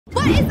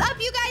What is up,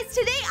 you guys?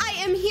 Today I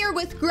am here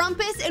with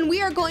Grumpus, and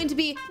we are going to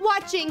be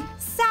watching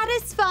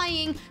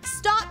satisfying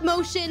stop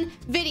motion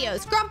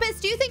videos. Grumpus,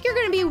 do you think you're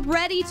going to be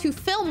ready to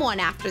film one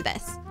after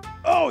this?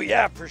 Oh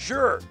yeah, for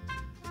sure.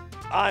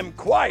 I'm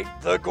quite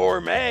the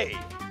gourmet.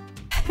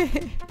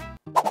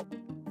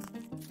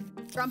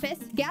 Grumpus,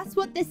 guess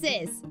what this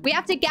is? We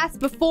have to guess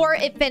before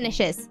it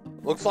finishes.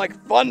 Looks like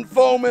fun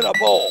foam in a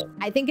bowl.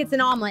 I think it's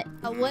an omelet.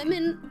 A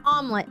lemon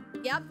omelet.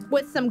 Yep,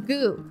 with some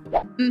goo.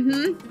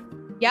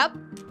 Yep.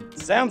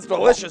 Sounds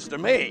delicious to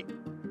me.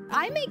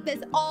 I make this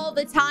all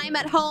the time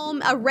at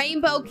home. A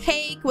rainbow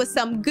cake with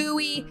some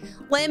gooey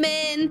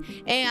lemon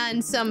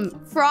and some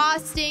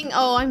frosting.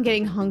 Oh, I'm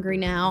getting hungry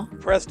now.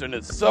 Preston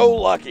is so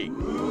lucky.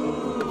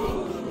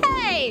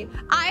 Hey,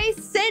 I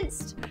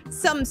sensed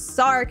some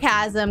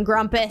sarcasm,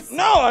 Grumpus.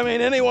 No, I mean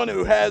anyone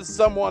who has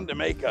someone to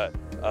make a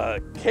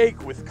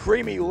cake with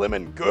creamy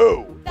lemon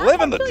goo.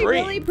 Living the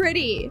dream. Really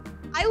pretty.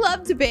 I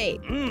love to bake.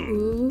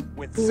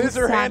 With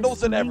scissor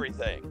handles and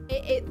everything.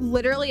 It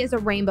literally is a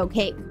rainbow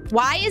cake.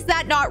 Why is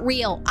that not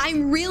real?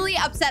 I'm really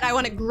upset. I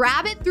want to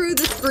grab it through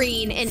the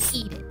screen and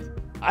eat it.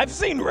 I've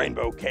seen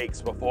rainbow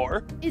cakes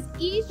before. Is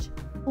each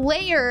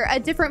layer a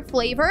different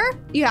flavor?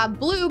 You have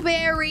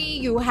blueberry,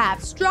 you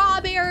have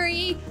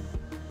strawberry.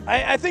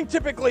 I think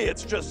typically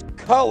it's just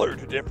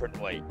colored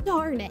differently.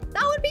 Darn it.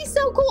 That would be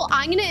so cool.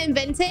 I'm going to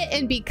invent it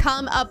and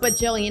become a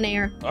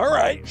bajillionaire. All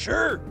right,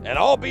 sure. And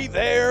I'll be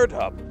there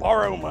to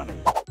borrow money.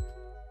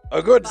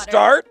 A good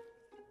start?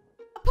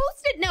 A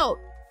Post-it note.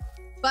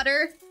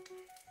 Butter.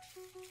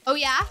 Oh,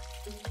 yeah?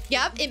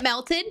 Yep, it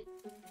melted.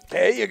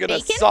 Okay, you're gonna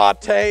Bacon?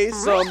 saute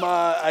some,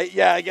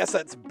 yeah, I guess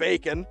that's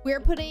bacon. We're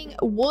putting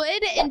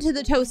wood into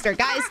the toaster.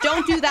 Guys,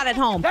 don't do that at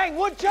home. Dang,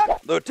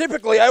 woodchuck! Though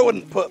typically I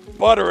wouldn't put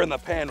butter in the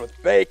pan with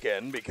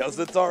bacon because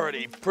it's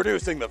already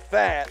producing the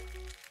fat.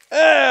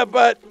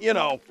 But, you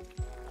know,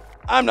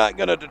 I'm not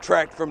gonna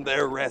detract from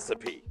their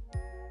recipe.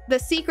 The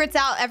secret's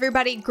out,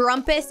 everybody.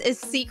 Grumpus is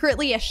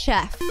secretly a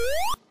chef.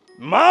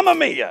 Mamma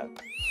mia!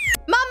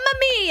 Mamma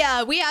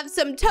mia! We have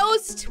some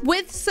toast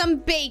with some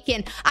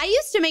bacon. I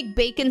used to make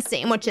bacon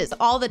sandwiches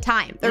all the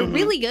time. They're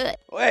really good.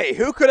 Hey,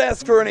 who could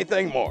ask for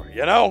anything more,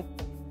 you know?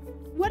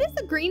 What is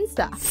the green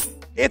stuff?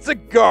 It's a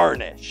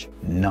garnish.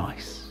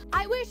 Nice.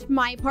 I wish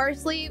my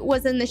parsley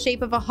was in the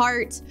shape of a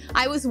heart.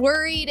 I was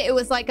worried it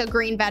was like a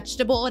green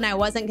vegetable and I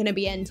wasn't gonna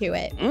be into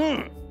it.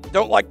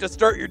 Don't like to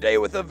start your day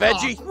with a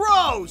veggie? Oh,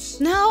 gross!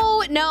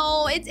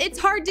 No, it's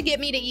hard to get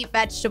me to eat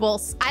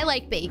vegetables. I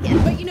like bacon.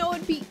 But you know what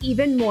would be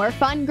even more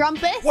fun,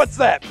 Grumpus? What's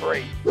that,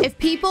 Bri? If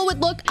people would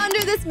look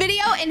under this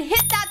video and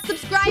hit that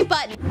subscribe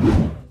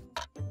button.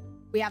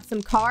 We have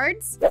some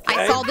cards.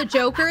 I saw the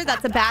Joker.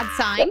 That's a bad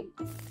sign.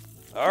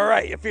 All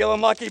right, you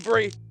feeling lucky,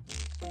 Bri?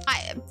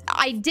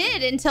 I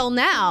did until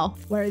now.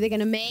 What are they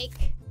gonna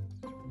make?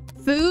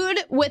 Food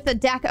with a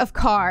deck of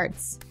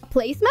cards. A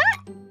placemat?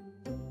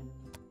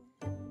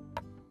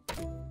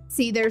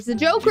 See, there's the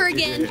Joker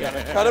again.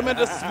 Cut them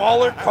into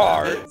smaller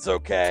cards,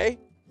 okay?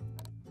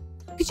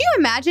 Could you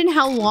imagine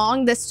how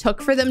long this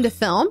took for them to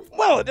film?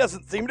 Well, it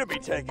doesn't seem to be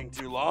taking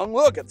too long.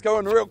 Look, it's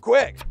going real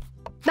quick.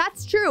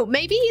 That's true.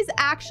 Maybe he's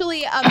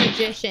actually a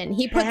magician.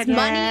 He puts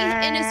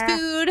money in his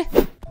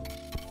food.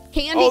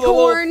 Candy the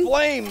corn. little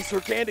flames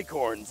for candy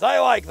corns. I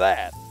like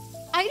that.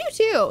 I do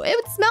too. It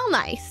would smell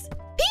nice.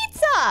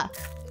 Pizza!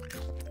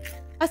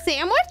 A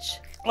sandwich?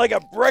 Like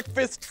a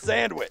breakfast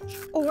sandwich.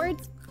 Or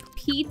it's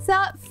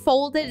pizza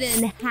folded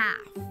in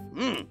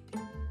half.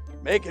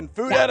 Making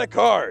food out of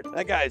card.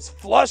 That guy's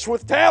flush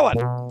with talent.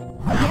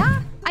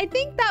 Yeah, I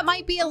think that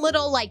might be a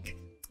little like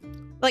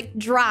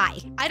dry.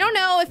 I don't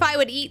know if I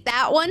would eat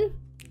that one,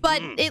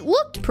 but it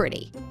looked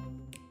pretty.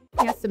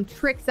 He has some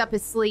tricks up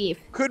his sleeve.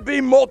 Could be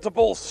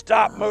multiple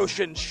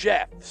stop-motion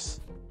chefs.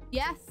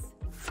 Yes,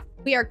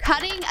 we are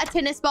cutting a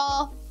tennis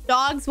ball.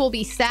 Dogs will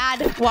be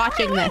sad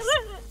watching this.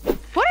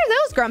 What are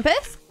those,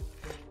 Grumpus?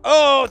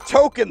 Oh,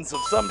 tokens of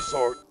some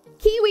sort.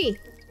 Kiwi.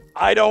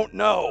 I don't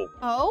know.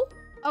 Oh,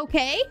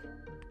 okay.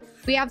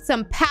 We have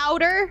some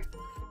powder.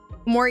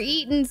 We're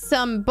eating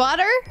some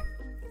butter.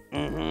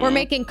 We're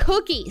making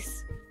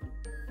cookies.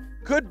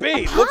 Could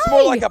be. Looks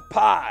more like a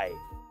pie.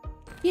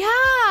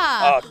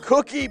 Yeah. A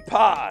cookie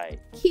pie.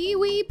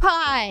 Kiwi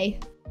pie.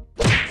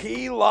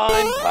 Key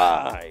lime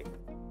pie.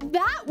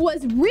 That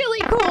was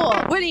really cool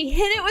when he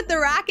hit it with the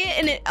racket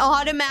and it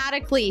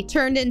automatically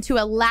turned into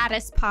a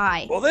lattice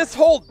pie. Well, this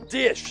whole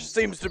dish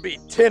seems to be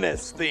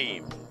tennis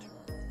themed.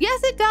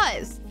 Yes, it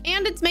does.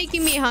 And it's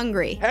making me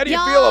hungry. How do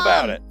you feel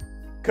about it?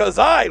 Because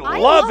I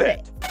love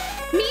it.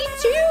 Me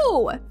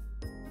too.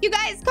 You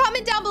guys,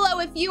 comment down below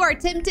if you are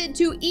tempted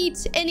to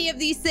eat any of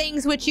these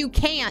things, which you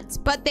can't,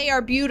 but they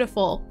are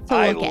beautiful to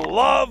look at. I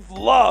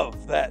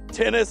love that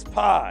tennis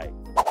pie.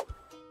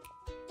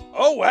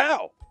 Oh,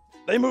 wow.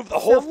 They moved the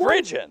whole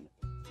fridge in.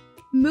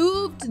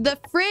 Moved the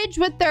fridge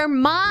with their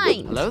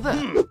mind. Hello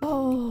there.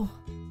 Oh,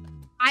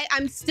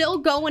 I'm still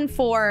going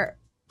for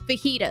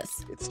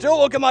fajitas. It's still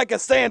looking like a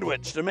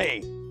sandwich to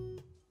me.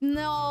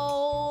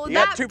 No, You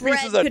that got two bread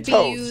pieces of could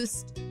toast. be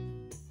used.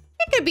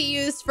 It could be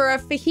used for a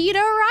fajita,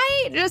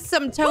 right? Just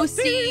some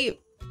toasty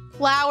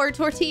flour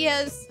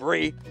tortillas.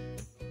 Bri,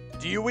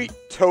 do you eat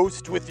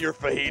toast with your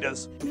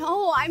fajitas?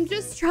 No, I'm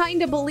just trying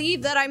to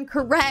believe that I'm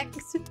correct.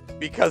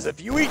 Because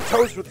if you eat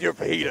toast with your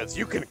fajitas,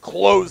 you can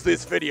close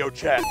this video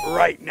chat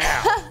right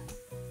now.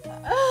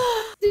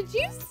 Did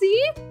you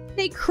see?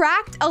 They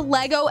cracked a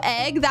Lego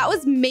egg. That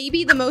was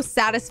maybe the most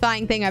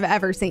satisfying thing I've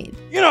ever seen.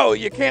 You know,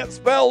 you can't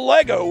spell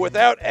Lego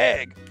without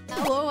egg.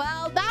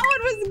 LOL, that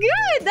one was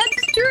good.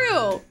 That's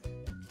true.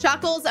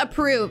 Chuckles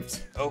approved.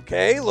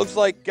 Okay, looks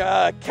like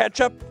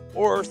ketchup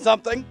or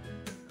something.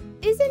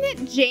 Isn't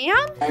it jam?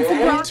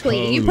 It's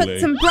broccoli. You put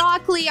some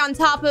broccoli on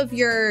top of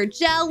your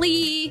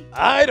jelly.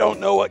 I don't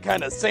know what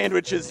kind of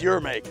sandwiches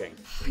you're making.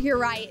 You're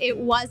right. It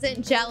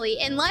wasn't jelly,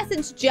 unless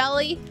it's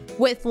jelly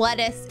with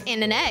lettuce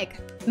and an egg.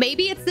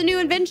 Maybe it's the new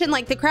invention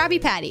like the Krabby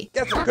Patty.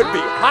 Guess it could be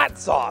hot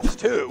sauce,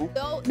 too.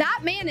 So that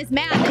man is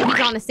mad that he's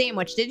on a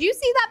sandwich. Did you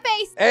see that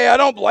face? Hey, I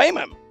don't blame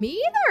him.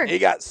 Me either. He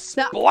got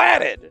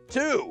splatted,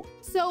 too.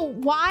 So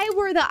why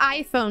were the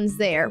iPhones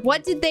there?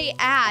 What did they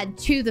add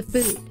to the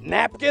food?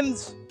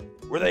 Napkins?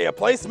 Were they a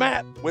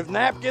placemat with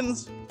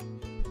napkins?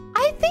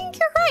 I think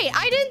you're right.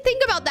 I didn't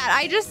think about that.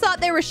 I just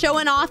thought they were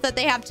showing off that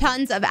they have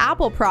tons of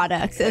Apple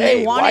products and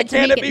they wanted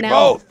to make it known.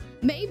 Why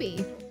can't it be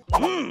both? Maybe.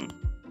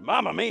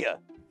 Mamma mia.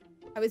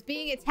 I was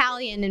being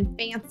Italian and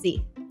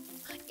fancy.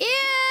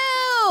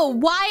 Ew!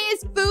 Why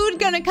is food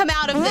gonna come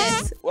out of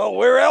this? Well,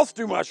 where else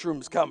do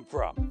mushrooms come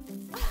from?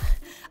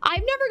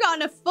 I've never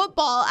gotten a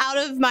football out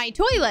of my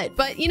toilet,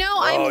 but you know,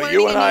 I'm learning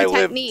you and a I new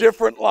live technique.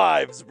 different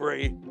lives,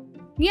 Bri.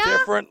 Yeah?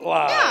 Different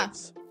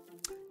lives.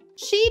 Yeah.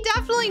 She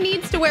definitely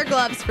needs to wear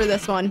gloves for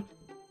this one.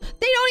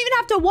 They don't even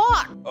have to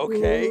walk.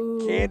 Okay,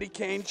 Ooh. candy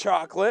cane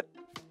chocolate.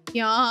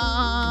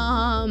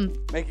 Yum.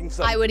 Making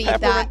some I would eat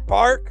peppermint that.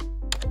 bark,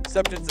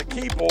 except it's a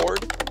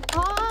keyboard.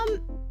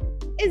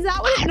 Is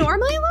that what it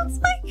normally looks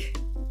like?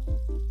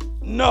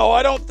 No,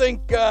 I don't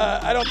think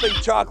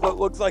chocolate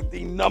looks like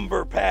the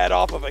number pad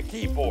off of a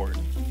keyboard.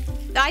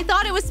 I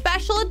thought it was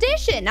special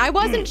edition. I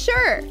wasn't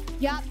sure.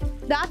 Yep,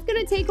 that's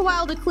gonna take a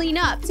while to clean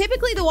up.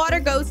 Typically the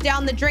water goes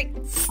down the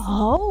drain.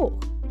 Oh.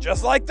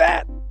 Just like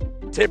that.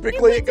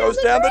 Typically it goes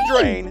down the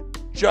drain,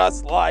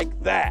 just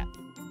like that.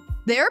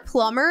 Their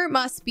plumber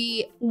must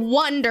be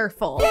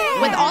wonderful.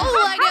 With all the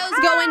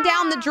Legos going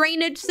down the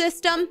drainage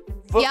system.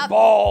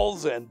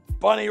 Footballs and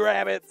bunny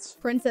rabbits.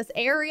 Princess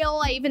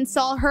Ariel, I even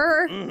saw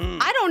her.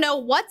 I don't know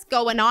what's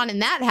going on in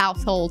that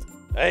household.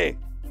 Hey,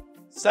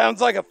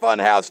 sounds like a fun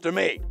house to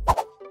me.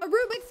 A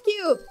Rubik's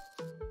Cube.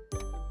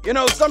 You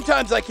know,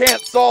 sometimes I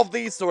can't solve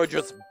these, so I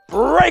just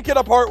break it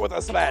apart with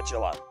a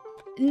spatula.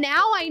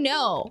 Now I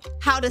know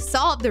how to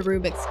solve the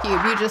Rubik's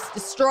Cube. You just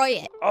destroy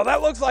it. Oh,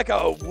 that looks like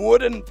a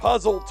wooden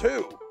puzzle,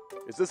 too.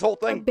 Is this whole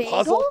thing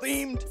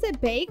puzzle-themed? Is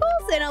it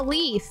bagels and a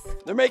leaf?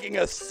 They're making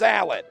a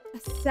salad. A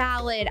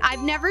salad.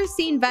 I've never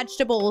seen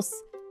vegetables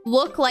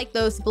look like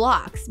those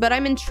blocks, but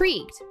I'm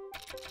intrigued.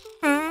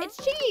 It's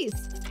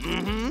cheese.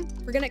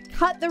 We're gonna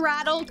cut the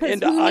rattle because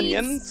into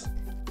onions.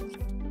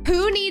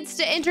 Who needs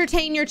to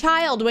entertain your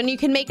child when you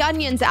can make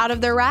onions out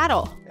of their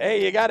rattle?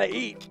 Hey, you gotta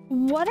eat.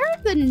 What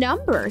are the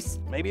numbers?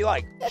 Maybe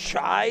like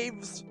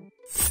chives?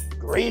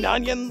 Green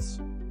onions?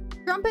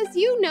 Grumpus,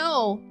 you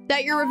know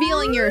that you're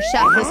revealing you're a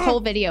chef this whole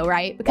video,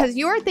 right? Because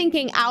you're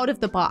thinking out of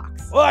the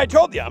box. Well, I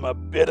told you I'm a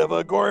bit of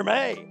a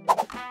gourmet.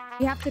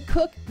 You have to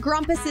cook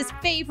Grumpus's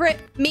favorite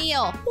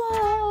meal.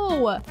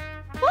 Whoa!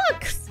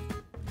 Books!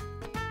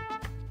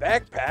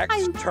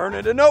 Backpacks turn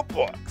into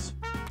notebooks.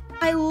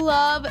 I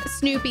love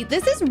Snoopy.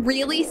 This is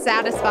really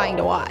satisfying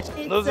to watch.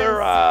 Those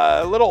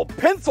are little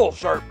pencil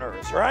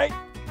sharpeners, right?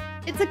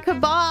 It's a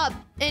kebab,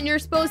 and you're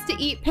supposed to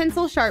eat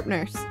pencil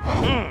sharpeners.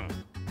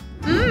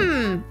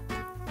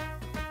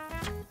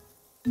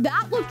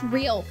 That looked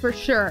real for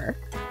sure.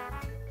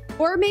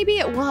 Or maybe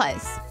it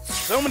was.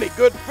 So many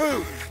good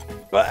food,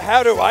 but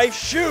how do I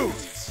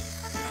choose?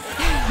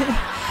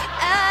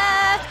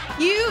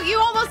 You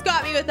almost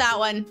got me with that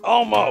one.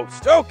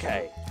 Almost,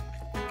 okay.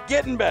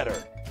 Getting better.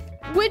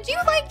 Would you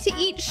like to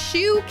eat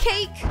shoe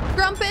cake,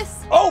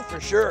 Grumpus? Oh, for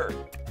sure.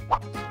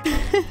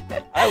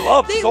 I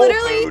love soul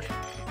food.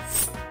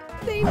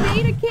 They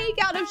made a cake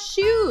out of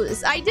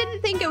shoes. I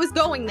didn't think it was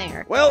going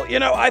there. Well, you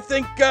know, I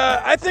think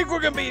we're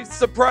gonna be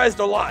surprised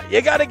a lot.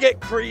 You gotta get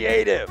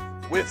creative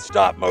with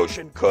stop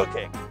motion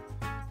cooking.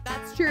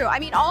 That's true. I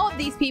mean, all of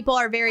these people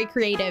are very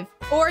creative.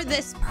 Or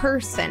this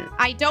person.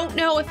 I don't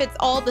know if it's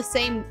all the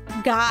same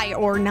guy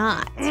or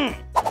not.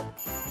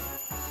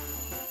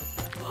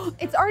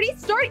 It's already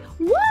starting.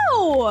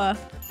 Whoa!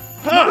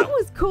 That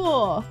was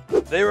cool.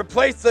 They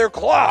replaced their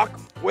clock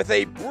with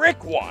a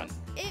brick one.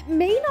 It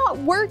may not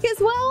work as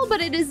well,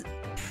 but it is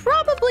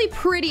probably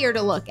prettier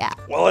to look at.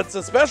 Well, it's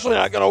especially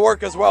not going to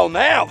work as well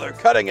now. They're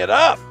cutting it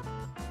up.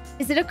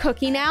 Is it a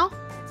cookie now?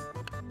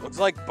 Looks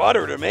like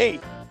butter to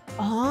me.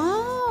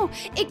 Oh,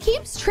 it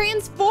keeps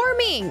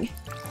transforming.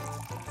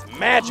 It's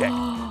magic.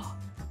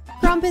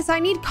 Grumpus, I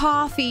need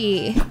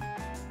coffee.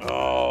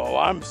 Oh,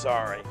 I'm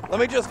sorry. Let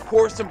me just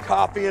pour some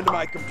coffee into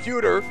my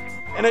computer,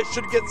 and it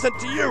should get sent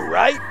to you,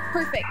 right?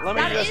 Perfect.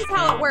 That is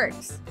how it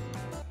works.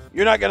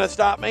 You're not going to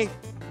stop me?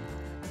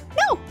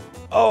 No.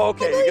 Oh,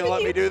 okay. You're gonna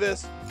let me do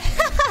this?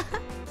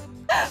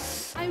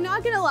 I'm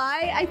not gonna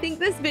lie, I think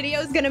this video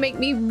is gonna make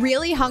me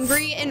really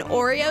hungry, and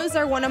Oreos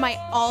are one of my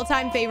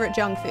all-time favorite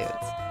junk foods.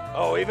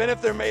 Oh, even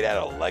if they're made out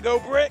of Lego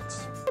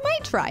bricks? I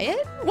might try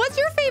it. What's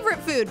your favorite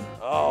food?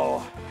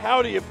 Oh,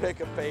 how do you pick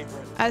a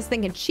favorite? I was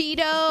thinking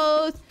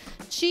Cheetos,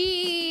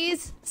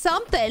 cheese,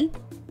 something.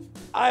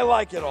 I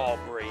like it all,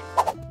 Bri.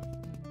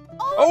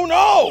 Oh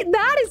no!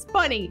 That is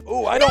funny.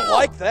 Oh, I don't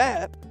like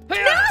that. No!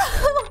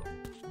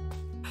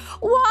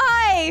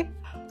 Why?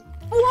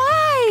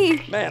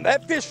 Why? Man,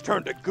 that fish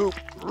turned to goop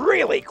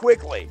really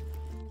quickly.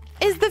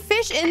 Is the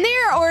fish in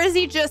there, or is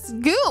he just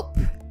goop?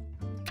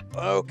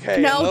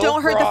 Okay. No,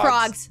 don't hurt the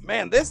frogs.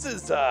 Man, this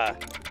is a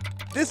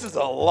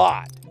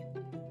lot.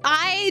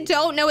 I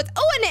don't know. It's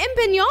an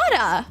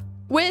empanada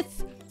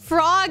with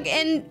frog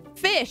and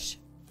fish.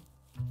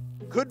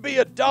 Could be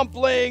a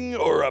dumpling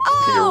or a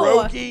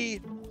Oh.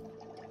 pierogi.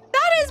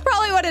 That is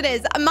probably what it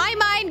is. My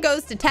mind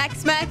goes to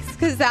Tex-Mex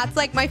because that's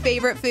like my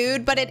favorite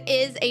food, but it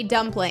is a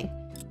dumpling.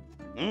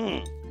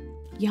 Mmm.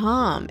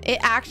 Yum. It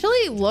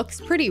actually looks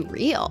pretty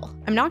real.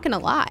 I'm not gonna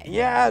lie.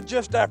 Yeah,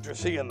 just after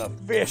seeing the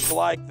fish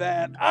like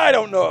that, I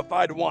don't know if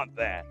I'd want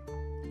that.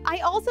 I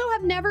also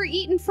have never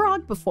eaten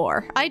frog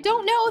before. I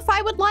don't know if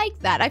I would like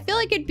that. I feel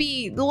like it'd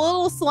be a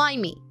little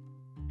slimy.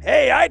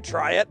 Hey, I'd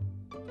try it.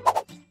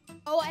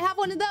 Oh, I have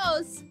one of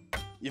those.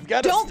 You've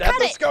got Don't a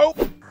cut it. stethoscope?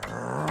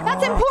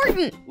 That's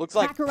important. Looks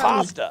like Macaroni.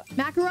 pasta.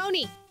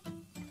 Macaroni.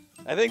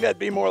 I think that'd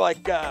be more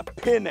like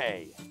penne.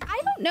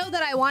 I don't know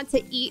that I want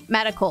to eat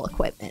medical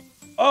equipment.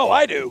 Oh,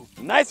 I do.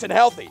 Nice and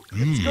healthy.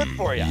 It's good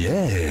for you.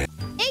 Yeah.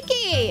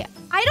 Icky.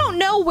 I don't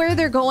know where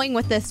they're going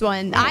with this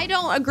one. I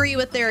don't agree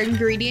with their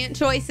ingredient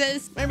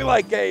choices. Maybe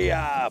like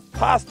a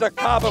pasta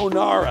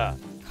carbonara.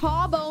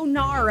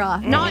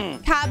 Carbonara, not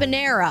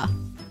carbonara.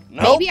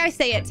 Nope. Maybe I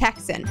say it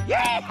Texan.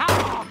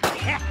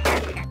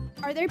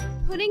 Are they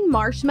putting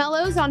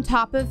marshmallows on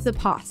top of the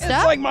pasta?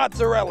 It's like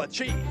mozzarella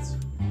cheese.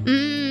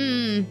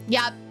 Mmm.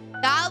 Yep.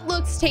 That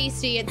looks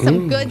tasty. It's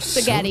some good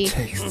spaghetti. So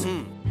tasty.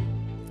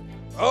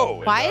 Mm-hmm.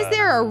 Oh. Why is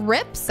there a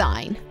rip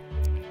sign?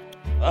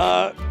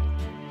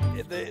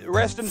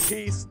 Rest in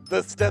peace,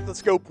 the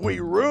stethoscope we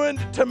ruined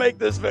to make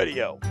this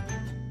video.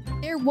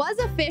 There was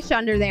a fish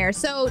under there.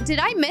 So did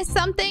I miss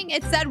something?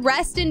 It said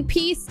rest in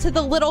peace to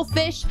the little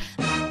fish.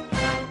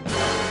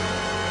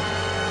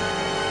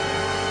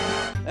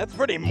 That's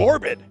pretty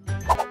morbid.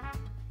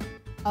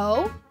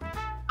 Oh,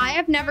 I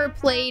have never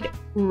played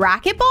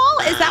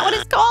racquetball. Is that what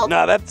it's called?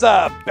 No, that's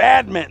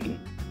badminton.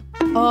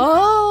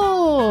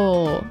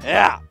 Oh.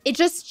 Yeah. It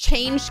just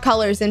changed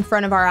colors in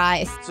front of our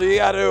eyes. So you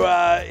got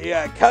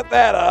to cut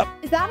that up.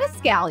 Is that a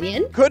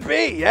scallion? Could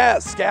be, yeah,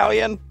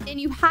 scallion.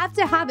 And you have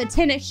to have a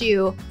tennis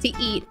shoe to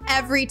eat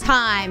every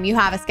time you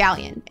have a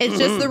scallion. It's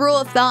just the rule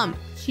of thumb.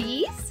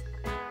 Cheese?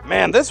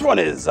 Man, this one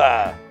is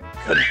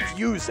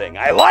confusing.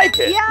 I like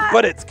it, Yeah.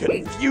 but it's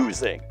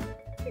confusing.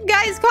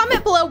 Guys,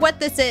 comment below what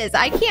this is.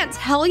 I can't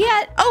tell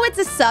yet. Oh, it's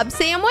a sub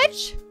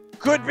sandwich?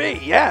 Could be,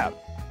 yeah.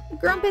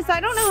 Grumpus, I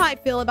don't know how I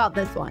feel about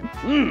this one.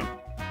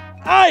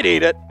 I'd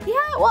eat it. Yeah,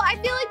 well, I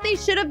feel like they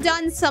should have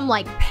done some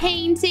like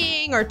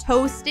painting or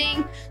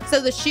toasting so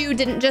the shoe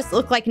didn't just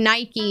look like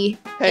Nike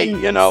Hey,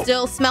 and you know,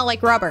 still smell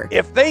like rubber.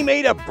 if they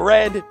made a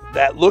bread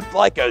that looked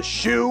like a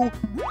shoe,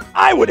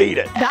 I would eat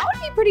it. That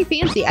would be pretty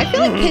fancy. I feel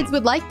like kids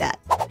would like that.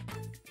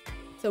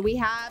 So we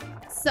have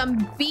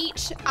some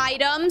beach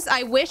items.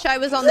 I wish I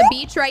was on the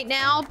beach right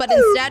now, but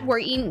instead we're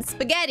eating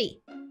spaghetti.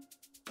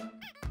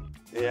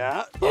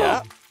 Yeah,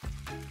 yeah.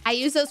 I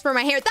use those for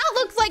my hair. That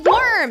looks like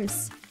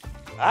worms.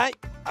 I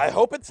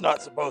hope it's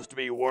not supposed to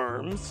be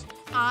worms.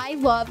 I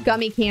love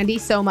gummy candy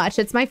so much.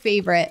 It's my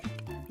favorite.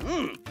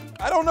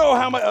 I don't know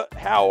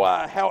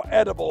how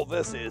edible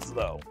this is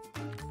though.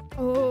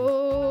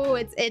 Oh,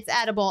 it's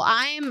edible.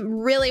 I'm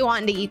really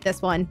wanting to eat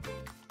this one.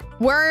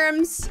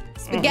 Worms,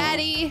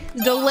 spaghetti,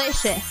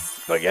 delicious.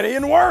 Spaghetti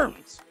and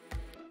worms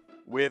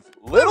with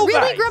little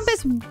Really, dice.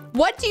 Grumpus,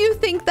 what do you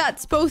think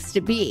that's supposed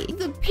to be?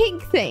 The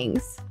pink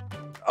things.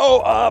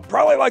 Oh,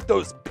 probably like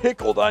those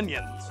pickled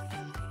onions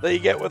that you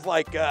get with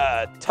like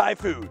Thai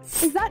food.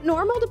 Is that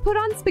normal to put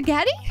on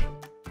spaghetti?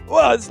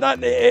 Well, it's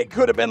not. It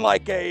could have been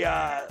like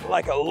a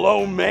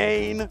lo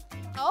mein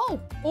Oh,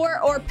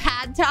 or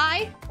pad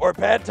thai? or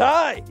pad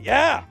thai.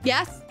 Yeah,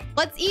 Yes.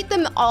 Let's eat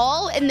them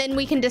all and then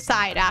we can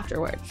decide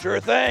afterwards.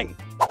 sure thing.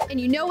 And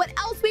you know what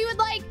else we would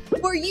like?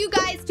 For you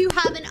guys to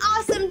have an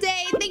awesome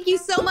day. Thank you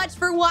so much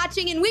for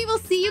watching and we will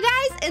see you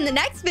guys in the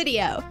next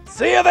video.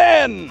 See you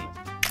then.